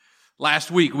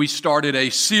Last week we started a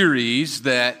series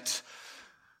that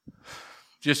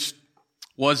just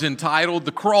was entitled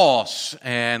The Cross.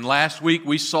 And last week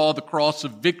we saw the cross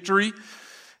of victory.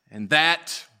 And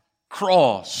that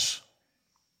cross,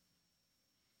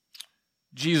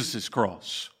 Jesus'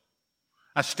 cross.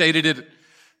 I stated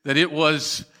that it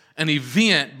was an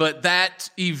event, but that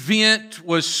event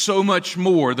was so much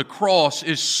more. The cross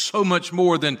is so much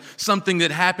more than something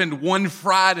that happened one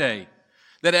Friday.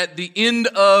 That at the end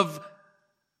of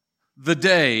the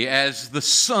day, as the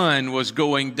sun was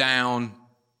going down,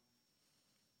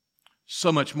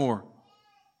 so much more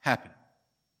happened.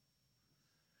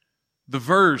 The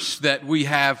verse that we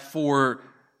have for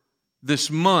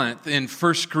this month in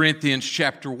 1 Corinthians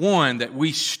chapter 1 that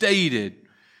we stated,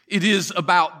 it is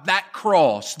about that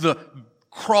cross, the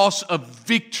cross of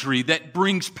victory that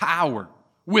brings power.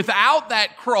 Without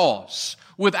that cross,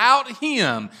 without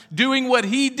Him doing what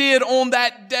He did on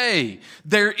that day,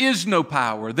 there is no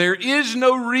power. There is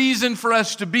no reason for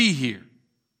us to be here.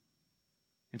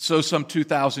 And so some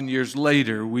 2,000 years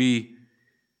later, we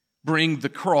bring the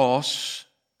cross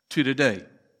to today.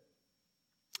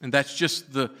 And that's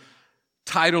just the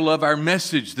title of our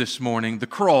message this morning, The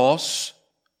Cross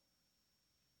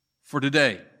for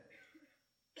Today.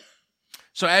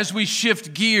 So as we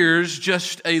shift gears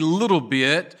just a little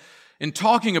bit in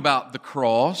talking about the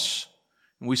cross,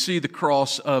 and we see the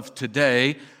cross of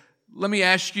today, let me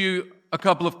ask you a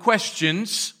couple of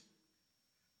questions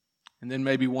and then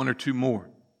maybe one or two more.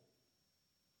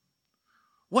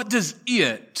 What does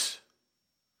it,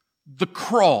 the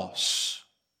cross,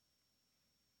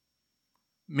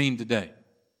 mean today?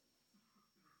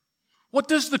 What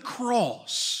does the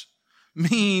cross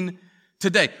mean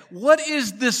today? What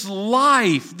is this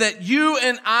life that you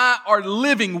and I are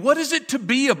living? What is it to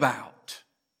be about?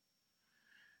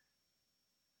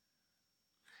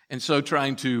 And so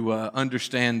trying to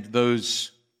understand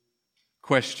those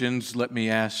questions, let me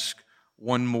ask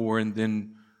one more and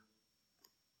then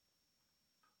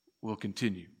we'll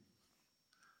continue.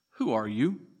 Who are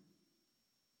you?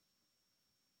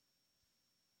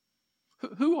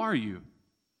 Who are you?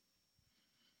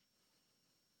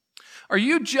 Are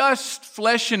you just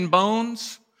flesh and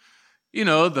bones? You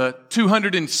know, the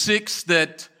 206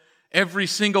 that every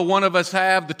single one of us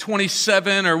have, the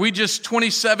 27. Are we just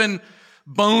 27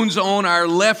 bones on our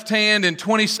left hand and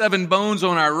 27 bones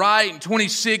on our right and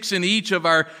 26 in each of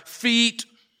our feet?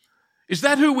 Is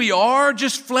that who we are?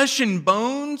 Just flesh and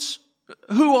bones?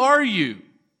 Who are you?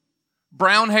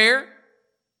 Brown hair?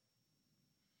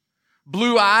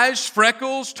 Blue eyes,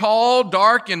 freckles, tall,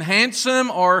 dark, and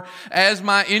handsome, or as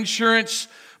my insurance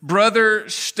brother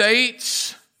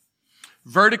states,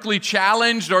 vertically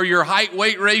challenged, or your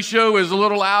height-weight ratio is a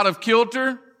little out of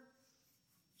kilter?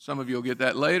 Some of you will get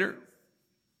that later.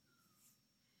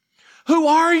 Who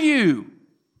are you?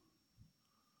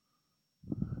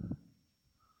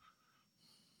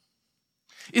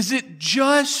 Is it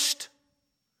just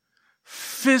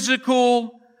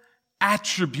physical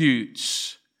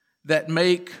attributes that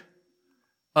make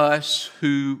us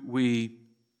who we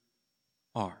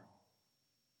are?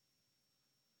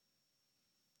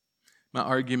 My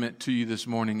argument to you this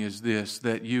morning is this,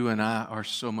 that you and I are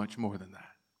so much more than that.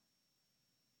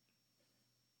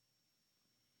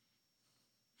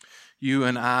 You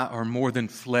and I are more than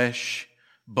flesh,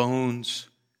 bones,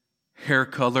 hair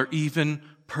color, even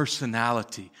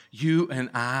personality. You and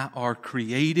I are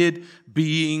created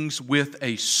beings with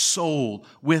a soul,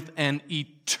 with an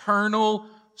eternal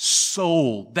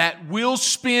soul that will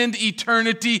spend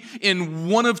eternity in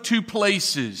one of two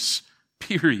places,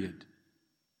 period.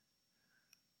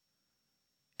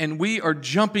 And we are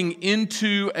jumping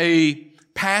into a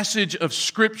passage of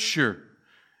Scripture.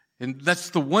 And that's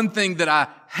the one thing that I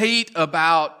hate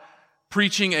about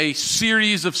preaching a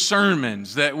series of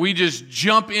sermons, that we just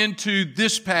jump into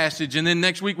this passage and then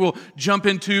next week we'll jump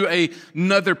into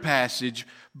another passage.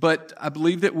 But I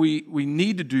believe that we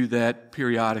need to do that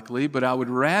periodically, but I would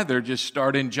rather just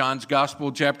start in John's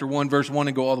Gospel, chapter 1, verse 1,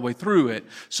 and go all the way through it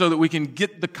so that we can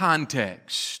get the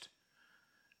context.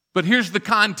 But here's the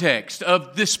context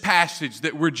of this passage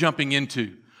that we're jumping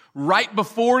into. Right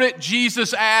before it,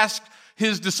 Jesus asked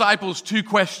His disciples two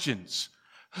questions.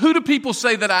 Who do people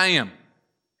say that I am?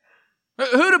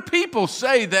 Who do people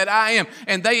say that I am?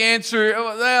 And they answer,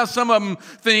 well, some of them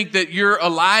think that you're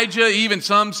Elijah. Even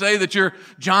some say that you're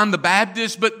John the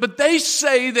Baptist. But they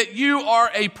say that you are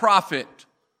a prophet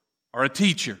or a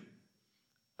teacher.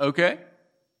 Okay?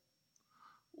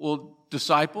 Well,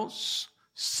 disciples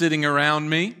sitting around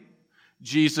me,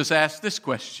 Jesus asked this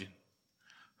question.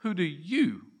 Who do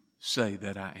you say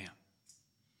that I am?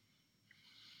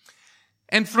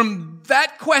 And from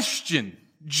that question,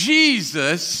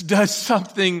 Jesus does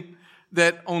something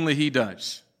that only He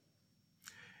does.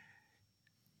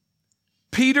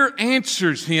 Peter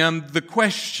answers him the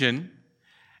question,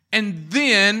 and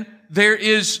then there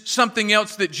is something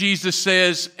else that Jesus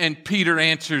says, and Peter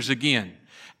answers again.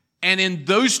 And in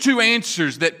those two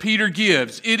answers that Peter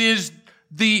gives, it is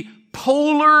the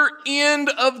polar end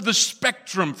of the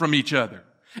spectrum from each other.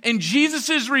 And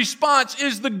Jesus' response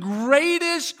is the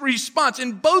greatest response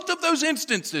in both of those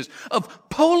instances of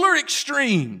polar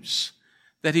extremes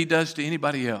that He does to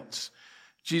anybody else.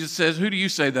 Jesus says, "Who do you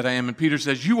say that I am?" And Peter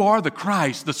says, "You are the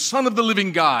Christ, the Son of the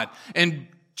living God." And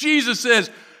Jesus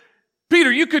says,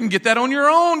 "Peter, you couldn't get that on your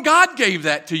own. God gave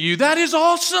that to you. That is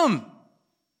awesome."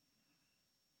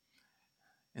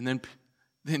 And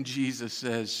then Jesus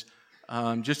says,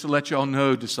 just to let you all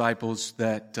know, disciples,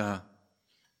 that the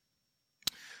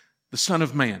Son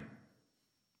of Man,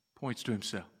 points to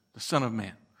Himself, the Son of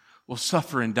Man will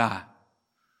suffer and die.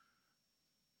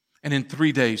 And in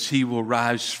 3 days, He will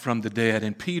rise from the dead.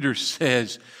 And Peter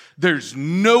says, "There's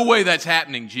no way that's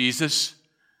happening, Jesus.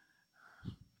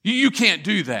 You can't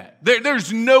do that.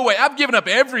 There's no way. I've given up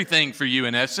everything for you,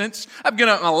 in essence. I've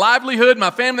given up my livelihood,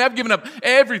 my family. I've given up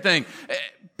everything.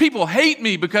 People hate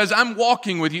me because I'm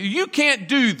walking with you. You can't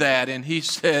do that." And He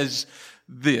says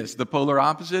this, the polar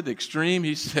opposite, extreme.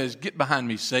 He says, "Get behind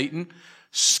me, Satan.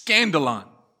 Scandalon.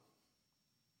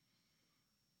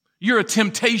 You're a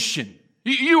temptation.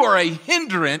 You are a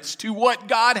hindrance to what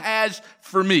God has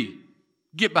for me.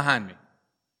 Get behind me."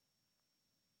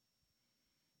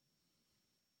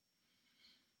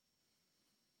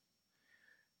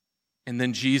 And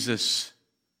then Jesus,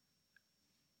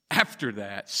 after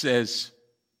that, says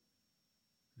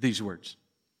these words.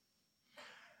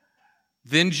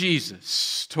 Then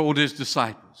Jesus told His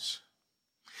disciples,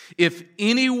 "If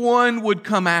anyone would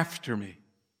come after me,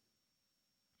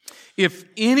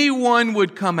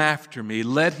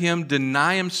 let him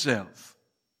deny himself,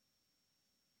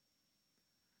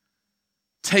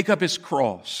 take up his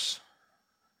cross,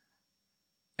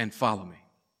 and follow me.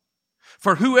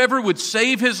 For whoever would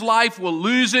save his life will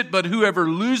lose it, but whoever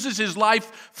loses his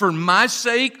life for my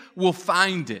sake will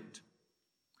find it.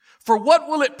 For what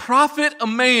will it profit a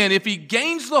man if he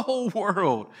gains the whole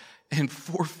world and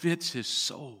forfeits his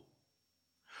soul?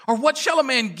 Or what shall a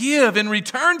man give in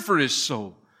return for his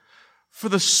soul? For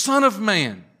the Son of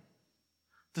Man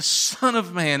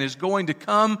is going to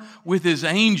come with His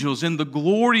angels in the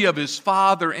glory of His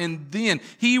Father, and then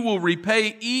He will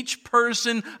repay each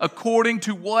person according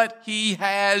to what he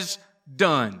has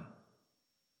done.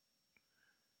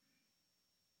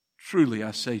 Truly,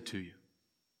 I say to you,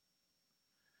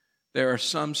 there are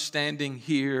some standing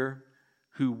here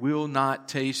who will not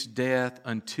taste death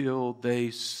until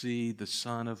they see the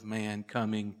Son of Man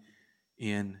coming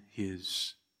in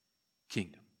His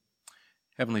kingdom."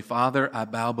 Heavenly Father, I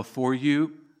bow before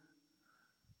You.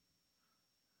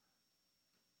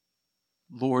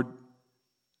 Lord,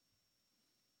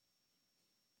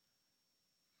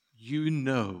 You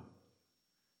know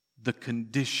the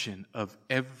condition of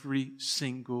every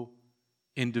single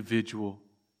individual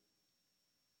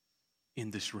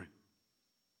in this room.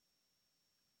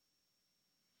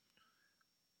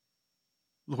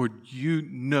 Lord, You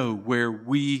know where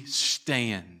we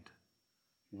stand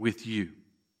with You.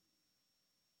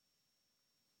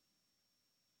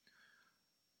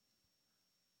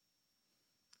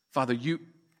 Father,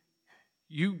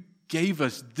 you gave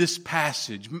us this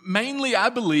passage. Mainly, I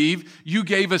believe You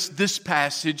gave us this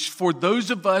passage for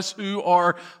those of us who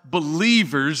are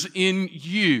believers in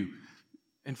You.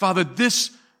 And Father,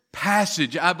 this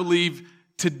passage, I believe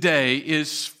today,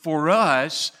 is for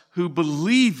us who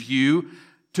believe You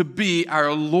to be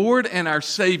our Lord and our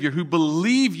Savior, who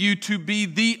believe You to be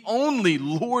the only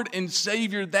Lord and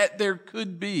Savior that there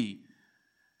could be.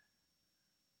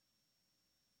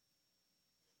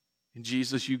 And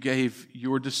Jesus, You gave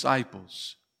Your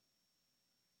disciples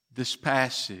this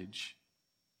passage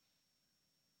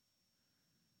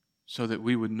so that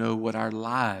we would know what our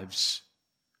lives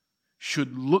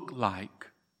should look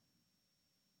like,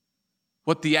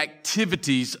 what the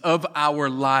activities of our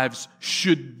lives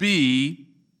should be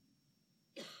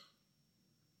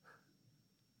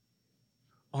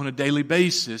on a daily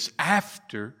basis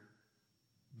after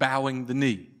bowing the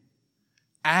knee,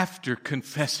 after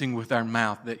confessing with our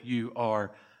mouth that You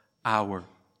are our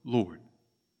Lord.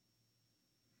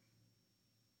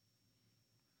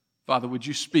 Father, would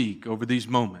You speak over these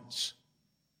moments?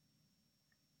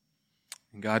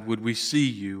 And God, would we see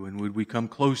You and would we come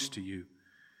close to You?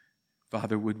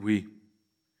 Father, would we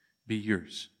be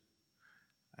Yours?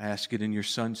 I ask it in Your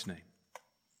Son's name.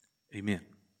 Amen.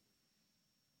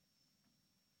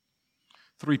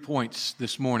 3 points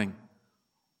this morning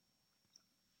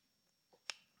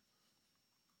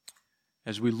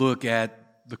as we look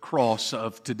at the cross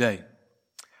of today.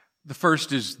 The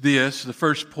first is this. The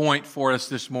first point for us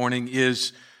this morning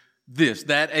is this,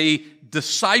 that a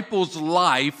disciple's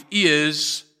life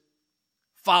is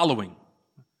following.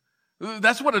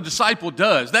 That's what a disciple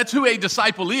does. That's who a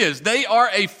disciple is. They are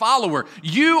a follower.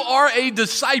 You are a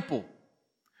disciple.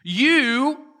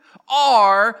 You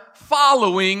are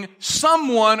following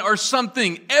someone or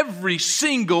something every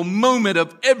single moment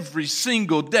of every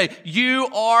single day. You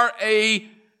are a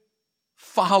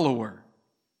follower.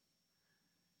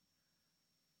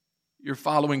 You're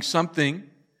following something.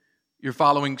 You're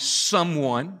following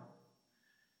someone.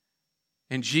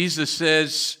 And Jesus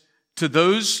says to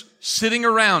those sitting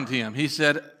around him, he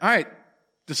said, all right,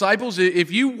 disciples,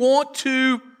 if you want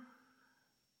to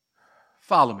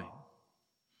follow me,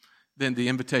 then the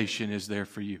invitation is there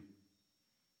for you.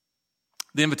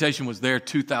 The invitation was there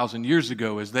 2,000 years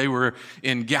ago as they were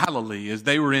in Galilee, as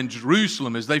they were in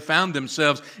Jerusalem, as they found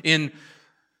themselves in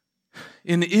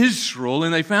Israel,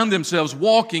 and they found themselves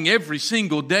walking every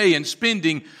single day and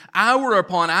spending hour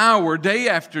upon hour, day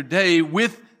after day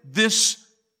with this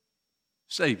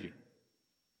Savior.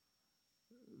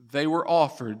 They were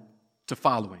offered to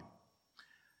follow him.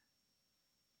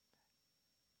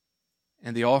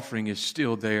 And the offering is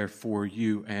still there for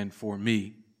you and for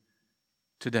me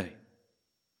today.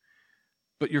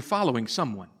 But you're following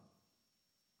someone.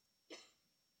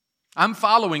 I'm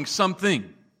following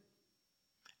something.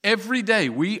 Every day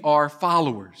we are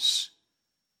followers.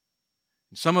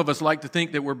 Some of us like to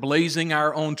think that we're blazing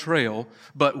our own trail,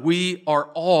 but we are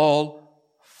all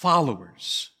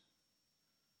followers.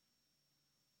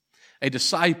 A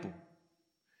disciple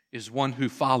is one who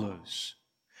follows.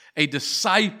 A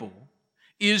disciple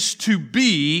is to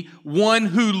be one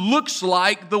who looks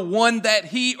like the one that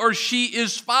he or she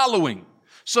is following.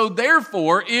 So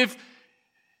therefore, if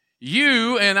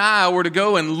you and I were to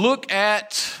go and look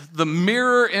at the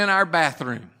mirror in our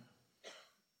bathroom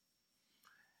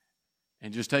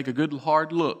and just take a good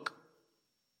hard look.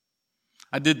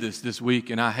 I did this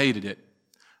week and I hated it.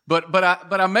 But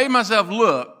I made myself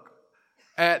look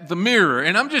at the mirror,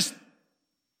 and I'm just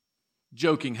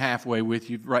joking halfway with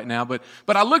you right now, but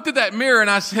I looked at that mirror and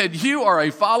I said, you are a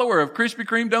follower of Krispy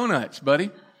Kreme donuts, buddy.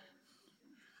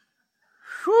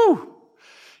 Whew.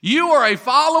 You are a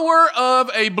follower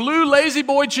of a blue Lazy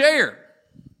Boy chair.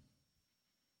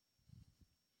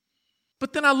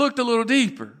 But then I looked a little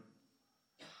deeper,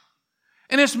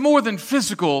 and it's more than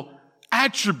physical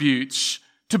attributes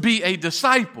to be a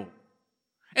disciple.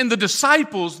 And the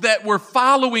disciples that were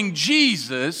following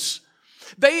Jesus,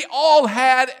 they all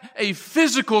had a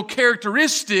physical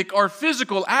characteristic or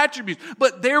physical attributes,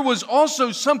 but there was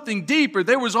also something deeper.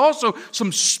 There was also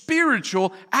some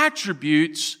spiritual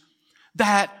attributes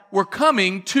that were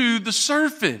coming to the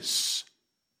surface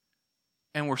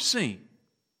and were seen.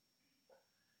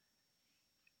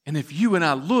 And if you and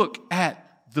I look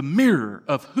at the mirror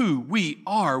of who we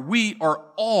are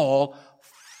all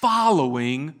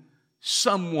following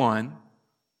someone,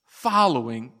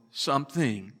 following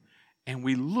something, and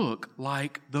we look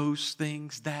like those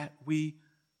things that we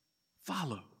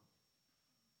follow.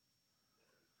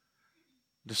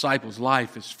 Disciples'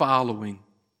 life is following,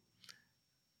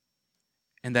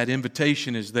 and that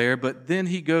invitation is there. But then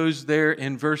he goes there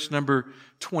in verse number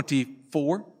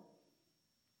 24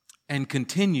 and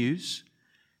continues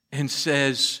and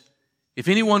says, if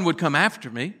anyone would come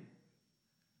after me,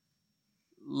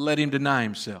 let him deny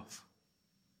himself.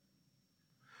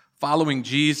 Following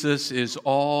Jesus is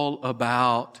all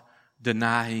about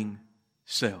denying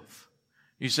self.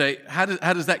 You say, how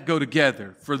does that go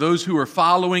together for those who are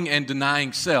following and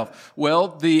denying self? Well,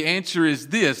 the answer is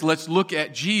this. Let's look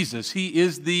at Jesus. He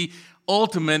is the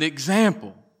ultimate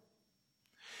example.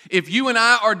 If you and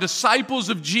I are disciples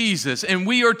of Jesus and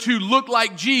we are to look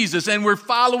like Jesus and we're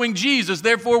following Jesus,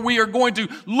 therefore we are going to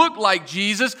look like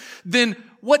Jesus, then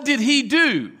what did he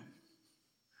do?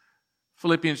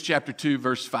 Philippians chapter 2,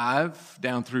 verse 5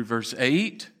 down through verse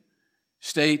 8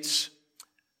 states,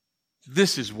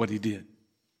 this is what he did.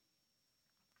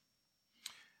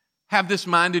 Have this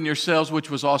mind in yourselves,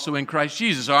 which was also in Christ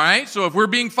Jesus. All right? So if we're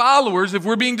being followers, if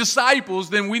we're being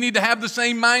disciples, then we need to have the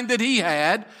same mind that he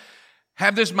had.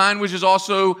 Have this mind which is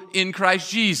also in Christ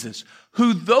Jesus,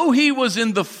 who though he was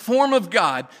in the form of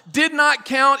God, did not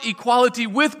count equality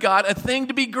with God a thing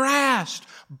to be grasped,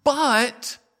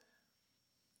 but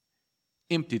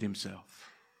emptied himself,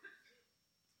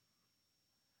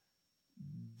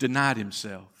 denied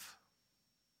himself,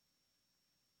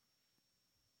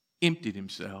 emptied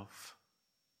himself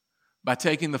by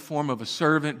taking the form of a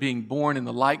servant, being born in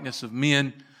the likeness of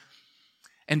men,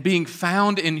 and being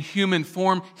found in human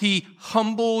form, He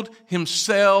humbled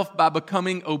Himself by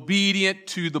becoming obedient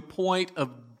to the point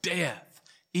of death,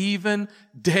 even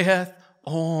death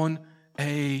on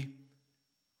a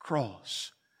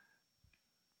cross.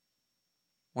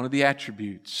 One of the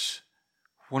attributes,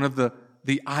 one of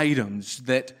the items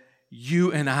that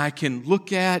you and I can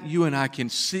look at, you and I can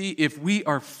see, if we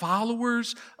are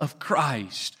followers of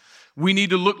Christ, we need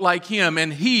to look like Him.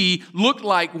 And He looked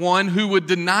like one who would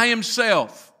deny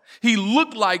Himself. He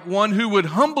looked like one who would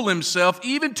humble Himself,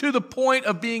 even to the point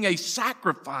of being a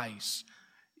sacrifice,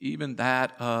 even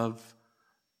that of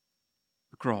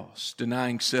the cross.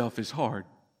 Denying self is hard,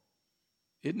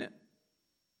 isn't it?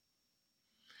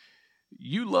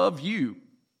 You love you.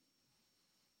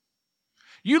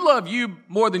 You love you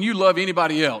more than you love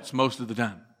anybody else most of the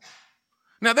time.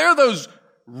 Now, there are those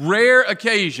rare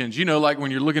occasions, like when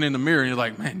you're looking in the mirror and you're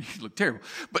like, man, you look terrible.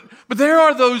 But there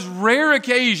are those rare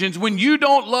occasions when you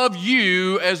don't love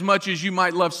you as much as you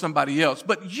might love somebody else.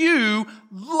 But you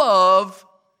love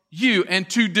you. And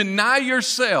to deny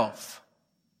yourself,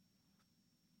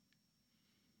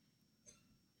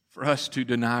 for us to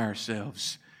deny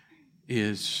ourselves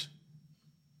is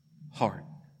hard.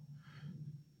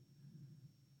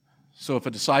 So if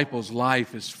a disciple's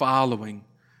life is following,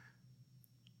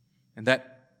 and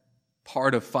that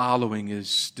part of following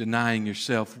is denying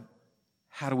yourself,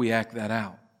 how do we act that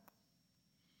out?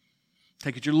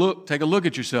 Take a look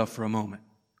at yourself for a moment.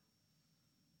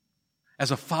 As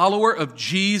a follower of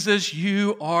Jesus,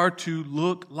 you are to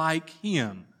look like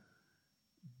Him.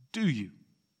 Do you?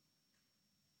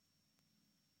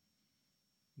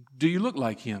 Do you look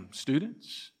like Him,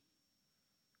 students?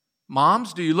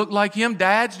 Moms, do you look like Him?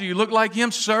 Dads, do you look like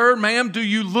Him? Sir, ma'am, do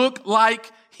you look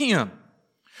like Him?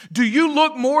 Do you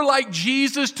look more like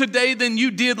Jesus today than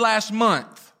you did last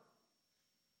month?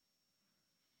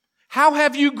 How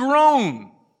have you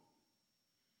grown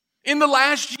in the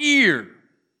last year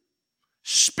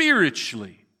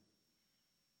spiritually?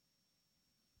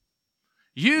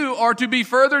 You are to be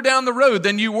further down the road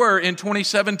than you were in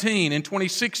 2017, in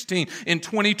 2016, in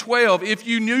 2012. If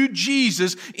you knew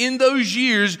Jesus in those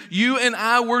years, you and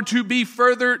I were to be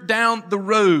further down the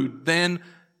road than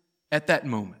at that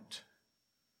moment.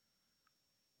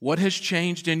 What has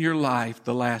changed in your life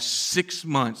the last 6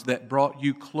 months that brought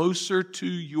you closer to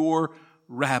your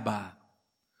rabbi,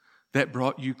 that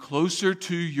brought you closer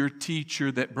to your teacher,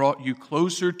 that brought you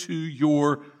closer to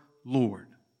your Lord?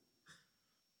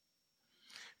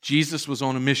 Jesus was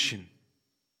on a mission.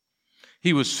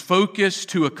 He was focused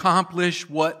to accomplish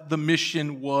what the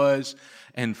mission was,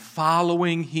 and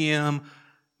following Him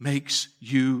makes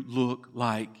you look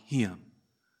like Him.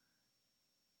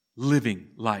 Living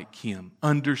like Him,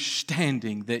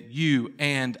 understanding that you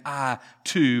and I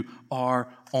too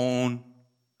are on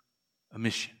a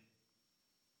mission.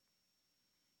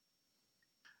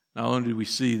 Not only do we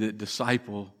see that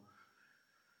disciples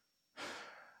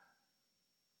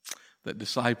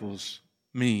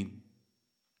mean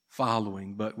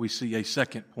following, but we see a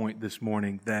second point this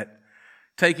morning, that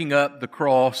taking up the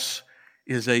cross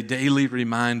is a daily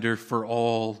reminder for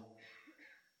all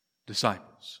disciples.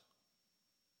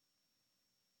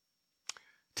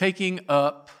 Taking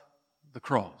up the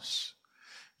cross.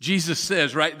 Jesus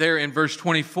says right there in verse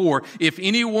 24, if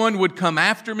anyone would come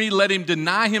after me, let him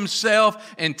deny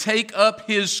himself and take up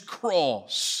his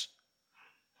cross.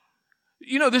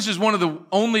 This is one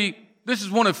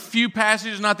of few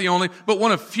passages, not the only, but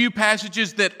one of few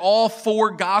passages that all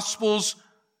four Gospels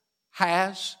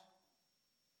has.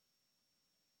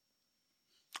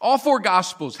 All four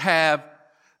Gospels have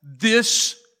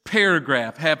this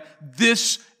paragraph, have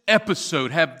this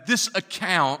episode, have this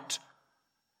account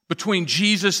between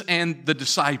Jesus and the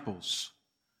disciples.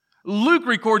 Luke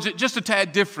records it just a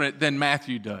tad different than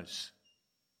Matthew does.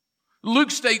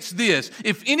 Luke states this,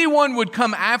 if anyone would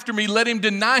come after me, let him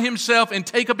deny himself and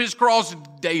take up his cross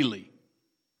daily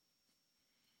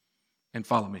and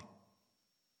follow me.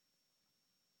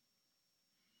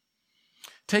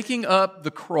 Taking up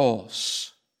the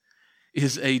cross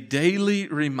is a daily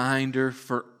reminder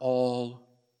for all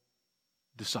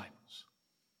disciples.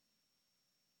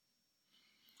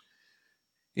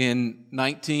 In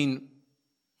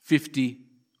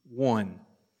 1951,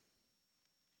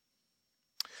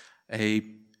 a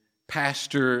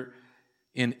pastor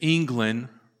in England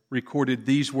recorded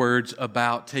these words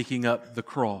about taking up the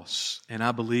cross, and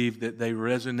I believe that they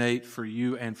resonate for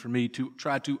you and for me to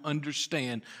try to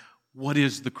understand what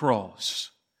is the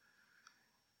cross.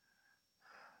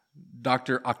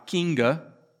 Dr. Akinga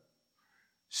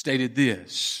stated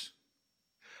this: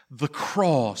 The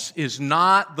cross is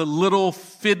not the little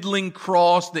fiddling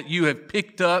cross that you have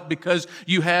picked up because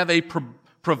you have a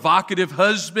provocative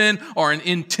husband or an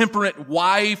intemperate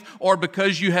wife or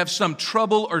because you have some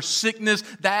trouble or sickness.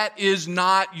 That is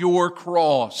not your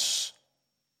cross.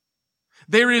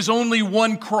 There is only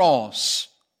one cross,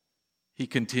 he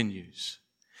continues,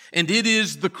 and it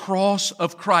is the cross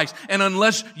of Christ. And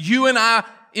unless you and I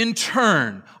in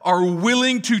turn are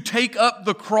willing to take up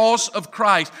the cross of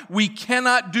Christ, we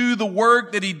cannot do the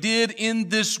work that he did in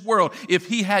this world. If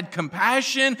he had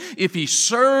compassion, if he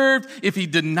served, if he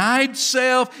denied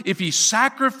self, if he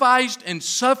sacrificed and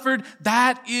suffered,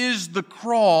 that is the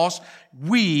cross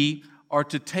we are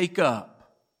to take up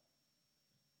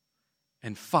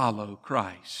and follow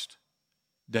Christ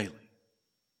daily.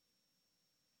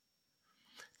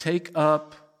 Take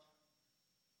up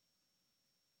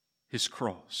his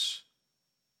cross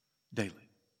daily.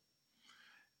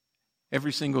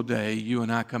 Every single day, you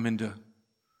and I come into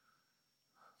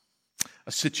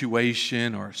a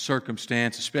situation or a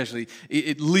circumstance, especially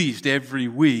at least every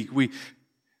week,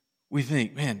 we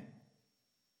think, man,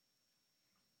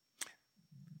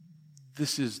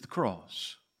 this is the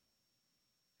cross.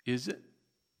 Is it?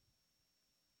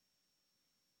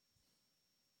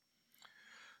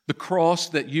 The cross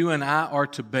that you and I are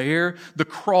to bear, the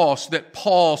cross that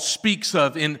Paul speaks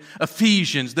of in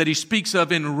Ephesians, that he speaks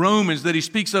of in Romans, that he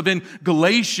speaks of in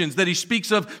Galatians, that he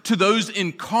speaks of to those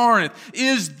in Corinth,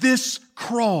 is this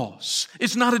cross.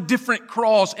 It's not a different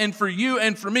cross. And for you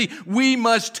and for me, we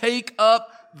must take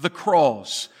up the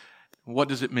cross. What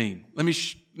does it mean? Let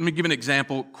me give an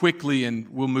example quickly, and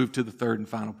we'll move to the third and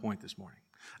final point this morning.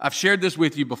 I've shared this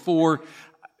with you before.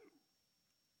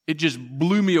 It just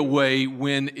blew me away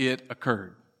when it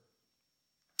occurred.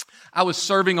 I was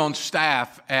serving on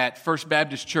staff at First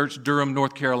Baptist Church, Durham,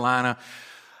 North Carolina.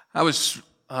 I was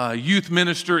youth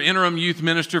minister, interim youth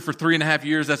minister for 3.5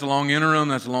 years. That's a long interim.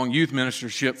 That's a long youth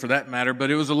ministership for that matter,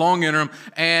 but it was a long interim.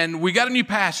 And we got a new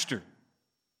pastor.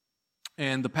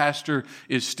 And the pastor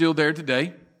is still there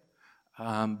today.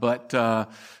 But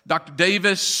Dr.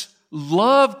 Davis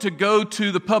loved to go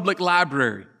to the public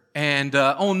library. And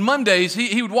on Mondays,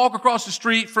 he would walk across the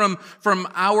street from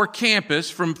our campus,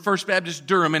 from First Baptist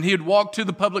Durham, and he would walk to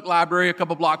the public library a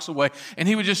couple blocks away, and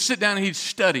he would just sit down and he'd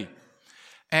study.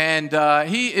 And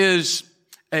he is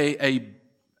a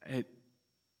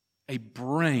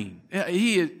brain.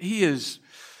 He is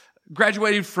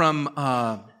graduated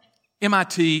from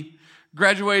MIT,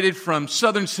 graduated from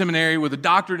Southern Seminary with a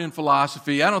doctorate in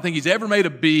philosophy. I don't think he's ever made a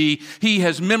B. He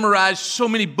has memorized so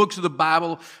many books of the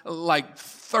Bible, like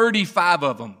 35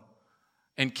 of them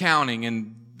and counting,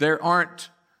 and they aren't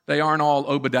all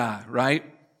Obadiah, right?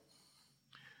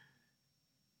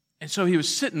 And so he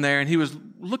was sitting there and he was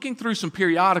looking through some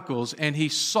periodicals, and he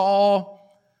saw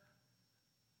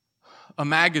a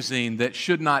magazine that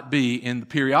should not be in the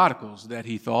periodicals that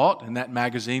he thought, and that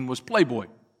magazine was Playboy.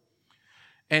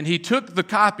 And he took the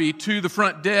copy to the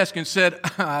front desk and said,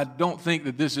 I don't think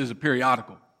that this is a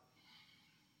periodical.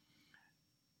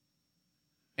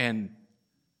 And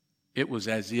it was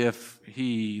as if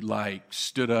he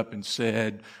stood up and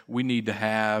said, we need to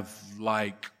have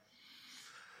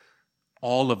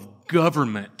all of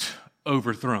government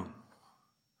overthrown.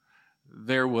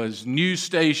 There was news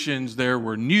stations, there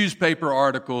were newspaper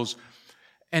articles,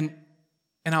 and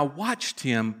I watched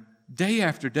him day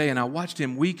after day, and I watched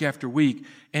him week after week,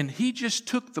 and he just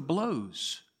took the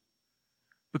blows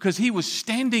because he was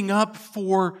standing up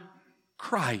for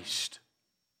Christ.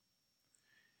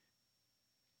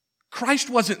 Christ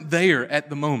wasn't there at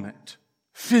the moment,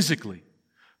 physically,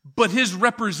 but his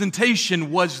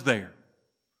representation was there.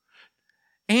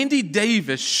 Andy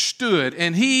Davis stood,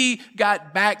 and he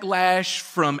got backlash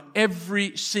from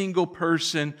every single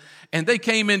person, and they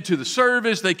came into the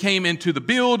service, they came into the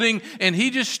building, and he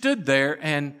just stood there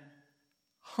and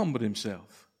humbled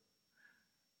himself,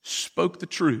 spoke the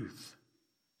truth,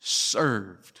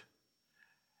 served,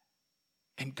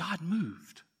 and God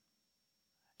moved.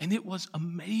 And it was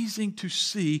amazing to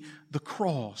see the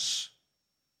cross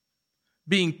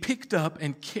being picked up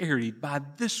and carried by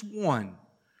this one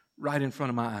right in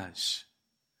front of my eyes.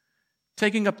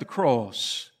 Taking up the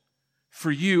cross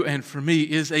for you and for me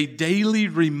is a daily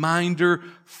reminder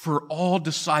for all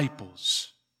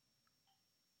disciples.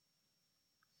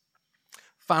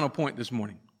 Final point this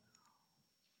morning.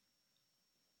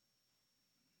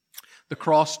 The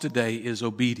cross today is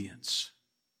obedience.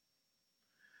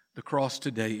 The cross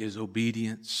today is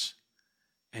obedience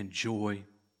and joy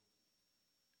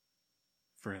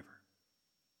forever.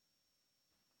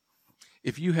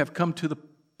 If you have come to the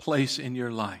place in your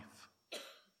life,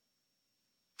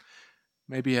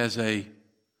 maybe as a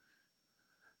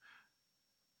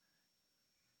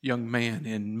young man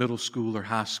in middle school or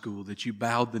high school that you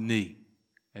bowed the knee,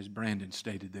 as Brandon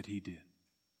stated that he did.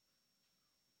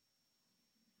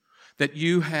 That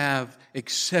you have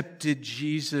accepted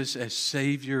Jesus as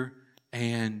Savior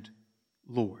and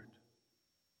Lord.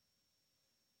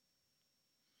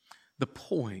 The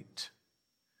point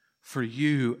for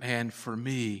you and for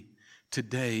me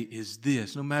today is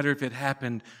this. No matter if it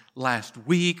happened last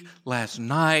week, last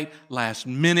night, last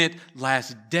minute,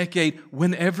 last decade,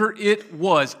 whenever it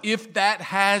was, if that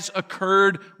has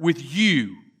occurred with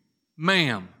you,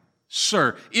 ma'am,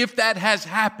 sir, if that has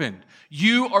happened,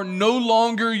 you are no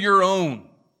longer your own.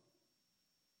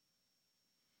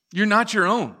 You're not your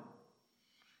own.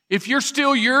 If you're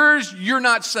still yours, you're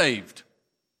not saved.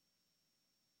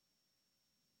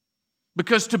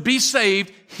 Because to be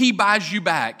saved, He buys you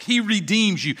back. He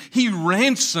redeems you. He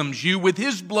ransoms you with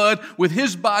His blood, with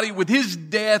His body, with His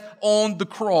death on the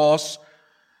cross.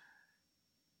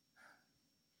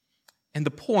 And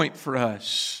the point for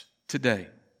us today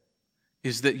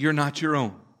is that you're not your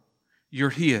own. You're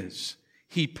His.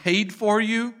 He paid for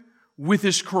you with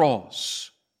His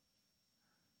cross.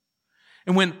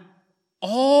 And when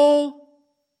all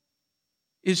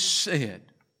is said,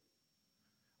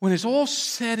 when it's all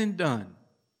said and done,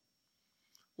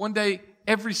 one day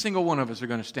every single one of us are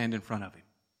going to stand in front of Him.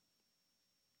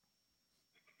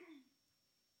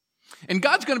 And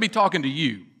God's going to be talking to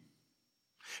you.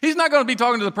 He's not going to be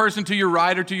talking to the person to your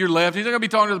right or to your left. He's not going to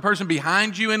be talking to the person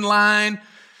behind you in line.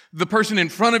 The person in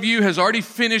front of you has already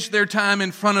finished their time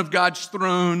in front of God's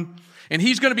throne. And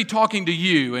He's going to be talking to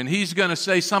you. And He's going to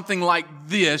say something like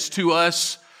this to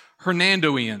us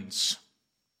Hernandoians.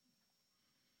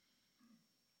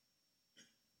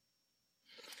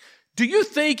 Do you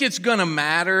think it's going to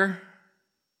matter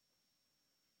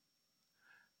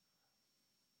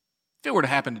if it were to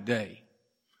happen today?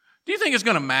 Do you think it's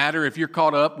going to matter if you're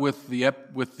caught up with the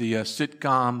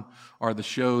sitcom or the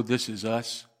show This Is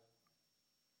Us?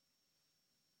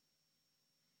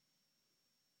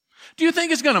 Do you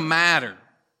think it's going to matter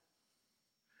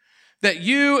that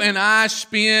you and I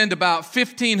spend about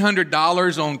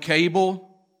 $1,500 on cable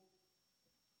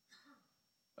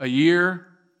a year?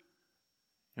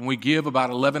 And we give about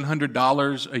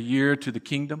 $1,100 a year to the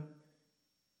kingdom?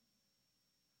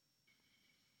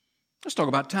 Let's talk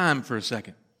about time for a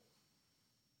second.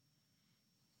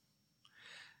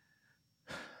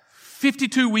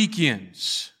 52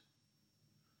 weekends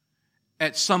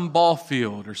at some ball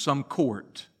field or some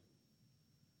court.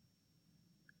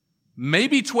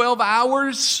 Maybe 12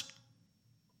 hours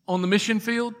on the mission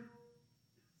field.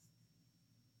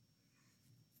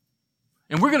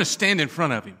 And we're going to stand in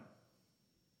front of Him.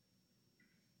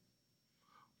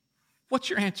 What's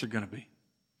your answer going to be?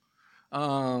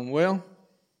 Well,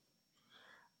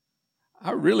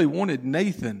 I really wanted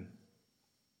Nathan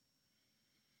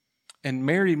and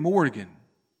Mary Morgan.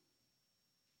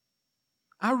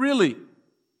 Really?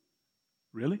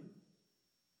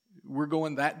 We're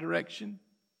going that direction?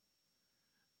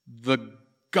 The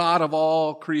God of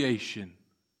all creation.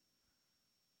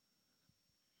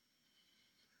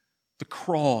 The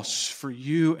cross for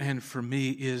you and for me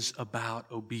is about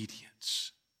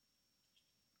obedience.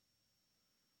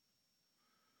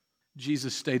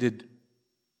 Jesus stated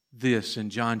this in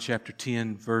John chapter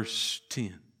 10, verse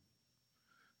 10.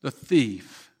 The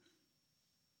thief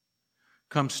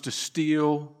comes to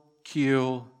steal,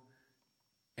 kill,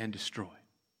 and destroy.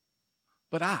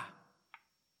 But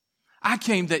I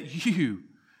came that you,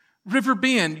 River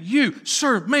Bend, you,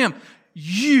 sir, ma'am,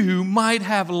 you might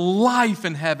have life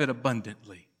and have it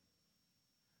abundantly.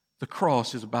 The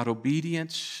cross is about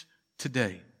obedience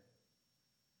today.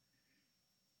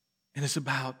 And it's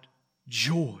about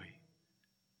joy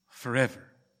forever.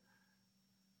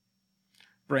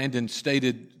 Brandon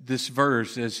stated this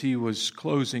verse as he was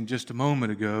closing just a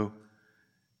moment ago.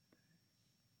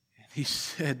 And he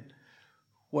said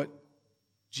what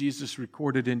Jesus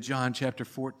recorded in John chapter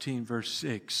 14, verse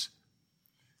 6.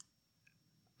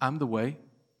 I'm the way.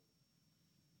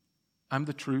 I'm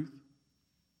the truth.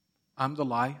 I'm the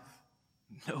life.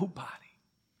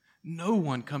 No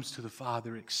one comes to the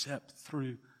Father except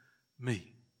through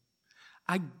me.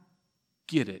 I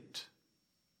get it.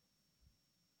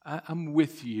 I'm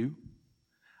with you.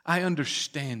 I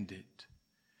understand it.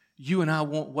 You and I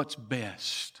want what's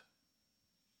best.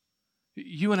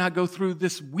 You and I go through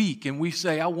this week and we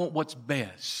say, I want what's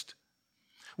best.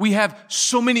 We have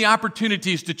so many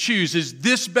opportunities to choose. Is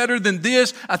this better than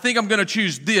this? I think I'm going to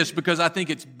choose this because I think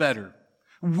it's better.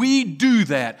 We do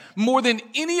that. More than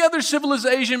any other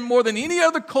civilization, more than any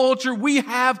other culture, we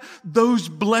have those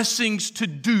blessings to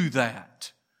do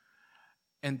that.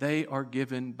 And they are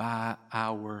given by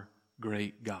our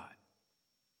great God.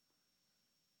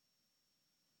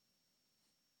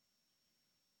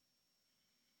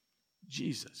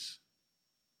 Jesus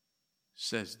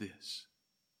says this.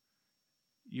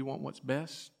 You want what's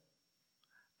best?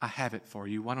 I have it for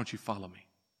you. Why don't you follow me?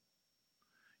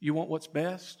 You want what's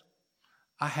best?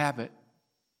 I have it.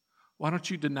 Why don't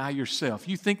you deny yourself?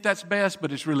 You think that's best,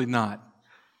 but it's really not.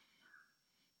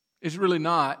 It's really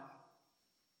not.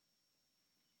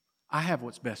 I have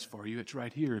what's best for you. It's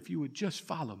right here. If you would just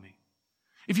follow me.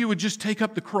 If you would just take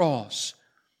up the cross,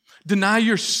 deny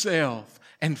yourself,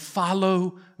 and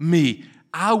follow me,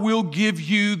 I will give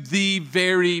you the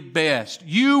very best.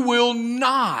 You will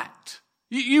not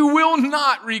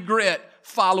regret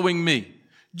following me.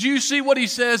 Do you see what he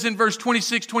says in verse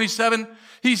 26, 27?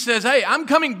 He says, hey, I'm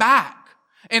coming back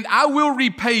and I will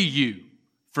repay you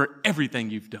for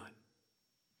everything you've done.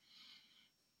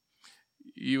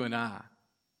 You and I.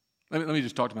 Let me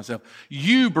just talk to myself.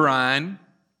 You, Brian,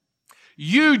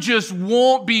 you just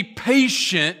won't be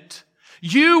patient.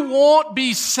 You won't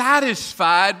be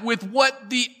satisfied with what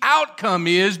the outcome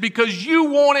is because you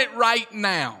want it right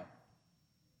now.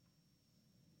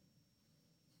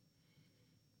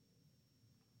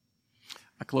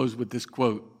 I close with this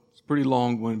quote. It's a pretty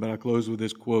long one, but I close with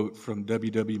this quote from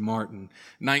W.W. Martin,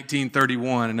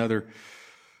 1931, another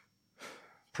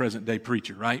present-day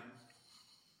preacher, right?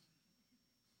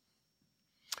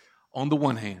 On the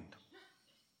one hand,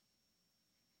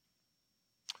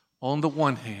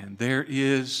 there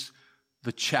is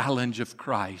the challenge of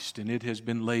Christ, and it has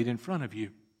been laid in front of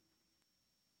you.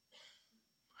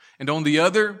 And on the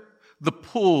other, the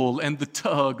pull and the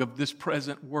tug of this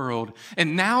present world.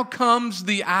 And now comes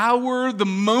the hour, the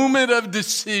moment of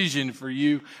decision for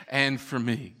you and for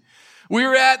me.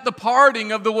 We're at the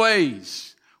parting of the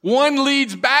ways. One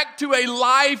leads back to a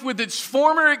life with its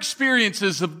former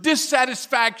experiences of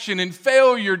dissatisfaction and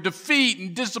failure, defeat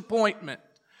and disappointment.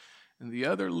 And the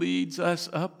other leads us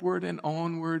upward and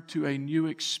onward to a new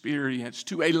experience,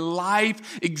 to a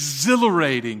life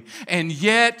exhilarating and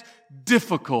yet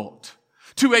difficult,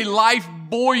 to a life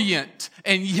buoyant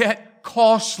and yet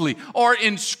costly, or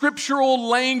in scriptural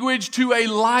language, to a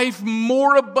life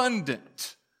more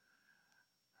abundant.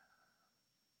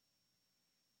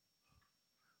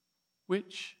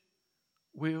 Which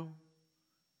will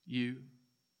you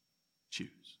choose?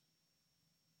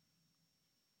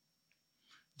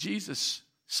 Jesus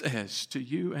says to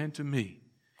you and to me,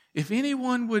 if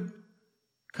anyone would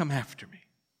come after me,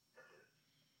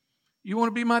 you want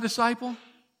to be my disciple?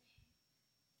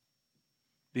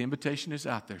 The invitation is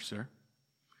out there, sir.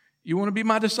 You want to be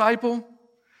my disciple?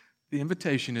 The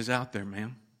invitation is out there,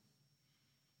 ma'am.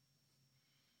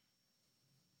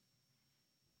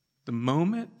 The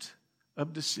moment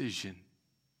of decision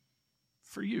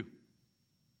for you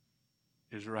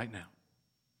is right now.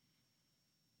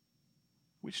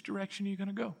 Which direction are you going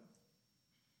to go?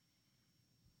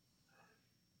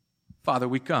 Father,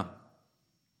 we come.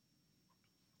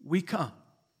 We come.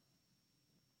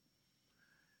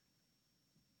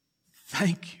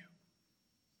 Thank you.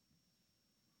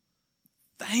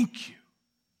 Thank you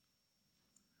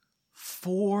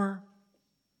for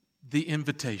the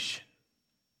invitation.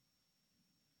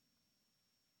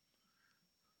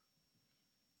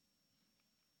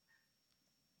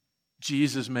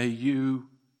 Jesus, may you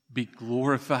be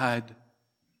glorified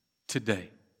today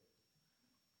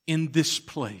in this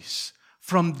place.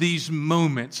 From these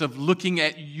moments of looking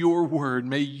at your word,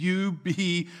 may you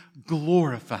be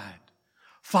glorified.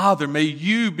 Father, may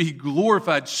you be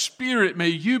glorified. Spirit, may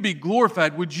you be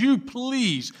glorified. Would you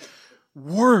please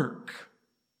work?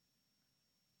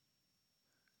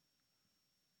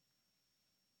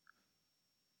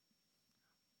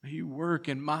 May you work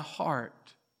in my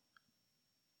heart,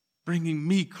 bringing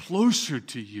me closer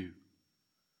to you.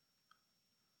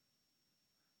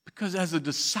 Because as a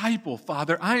disciple,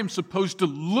 Father, I am supposed to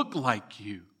look like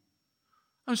you.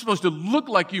 I'm supposed to look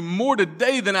like you more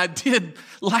today than I did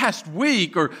last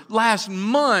week or last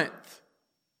month.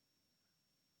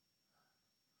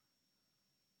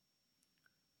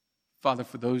 Father,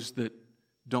 for those that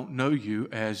don't know you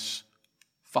as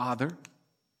Father,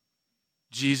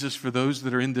 Jesus, for those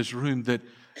that are in this room that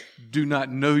do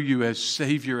not know you as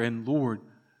Savior and Lord,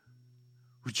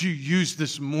 would you use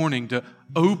this morning to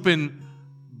open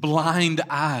blind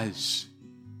eyes,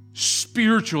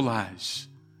 spiritual eyes,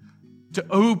 to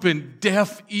open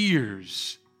deaf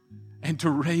ears, and to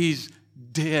raise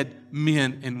dead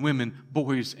men and women,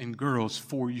 boys and girls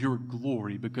for your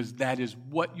glory, because that is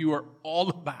what you are all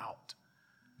about.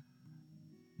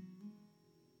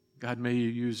 God, may you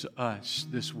use us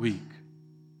this week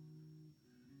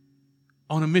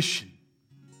on a mission.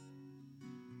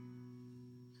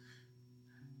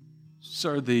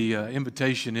 Sir, the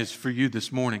invitation is for you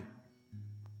this morning.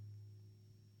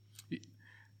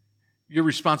 Your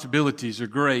responsibilities are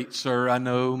great, sir. I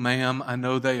know, ma'am. I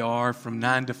know they are. From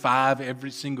 9 to 5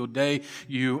 every single day,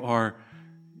 you're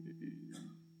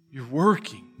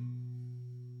working.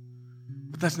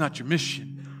 But that's not your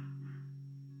mission.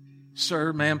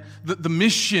 Sir, ma'am, the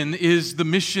mission is the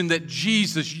mission that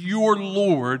Jesus, your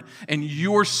Lord and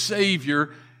your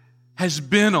Savior, has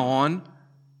been on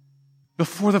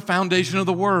before the foundation of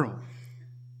the world.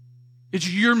 It's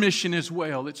your mission as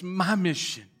well. It's my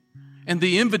mission. And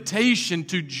the invitation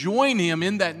to join Him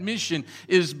in that mission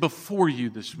is before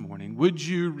you this morning. Would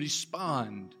you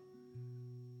respond?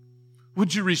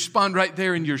 Would you respond right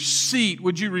there in your seat?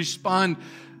 Would you respond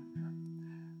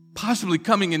possibly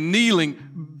coming and kneeling,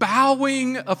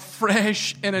 bowing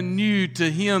afresh and anew to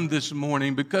Him this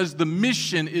morning, because the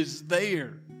mission is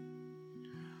there.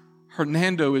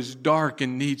 Hernando is dark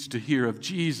and needs to hear of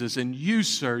Jesus. And you,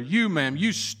 sir, you, ma'am,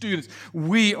 you students,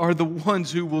 we are the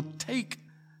ones who will take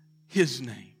His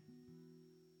name.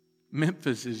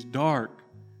 Memphis is dark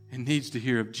and needs to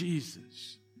hear of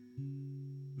Jesus.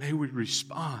 May we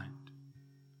respond.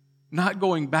 Not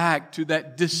going back to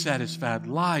that dissatisfied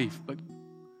life, but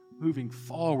moving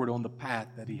forward on the path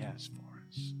that He has for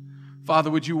us.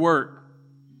 Father, would you work?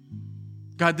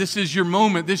 God, this is your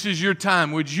moment. This is your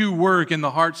time. Would you work in the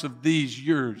hearts of these,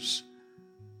 yours,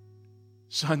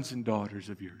 sons and daughters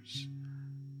of yours?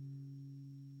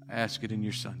 I ask it in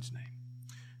your Son's name.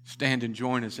 Stand and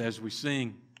join us as we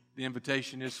sing. The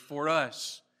invitation is for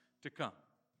us to come.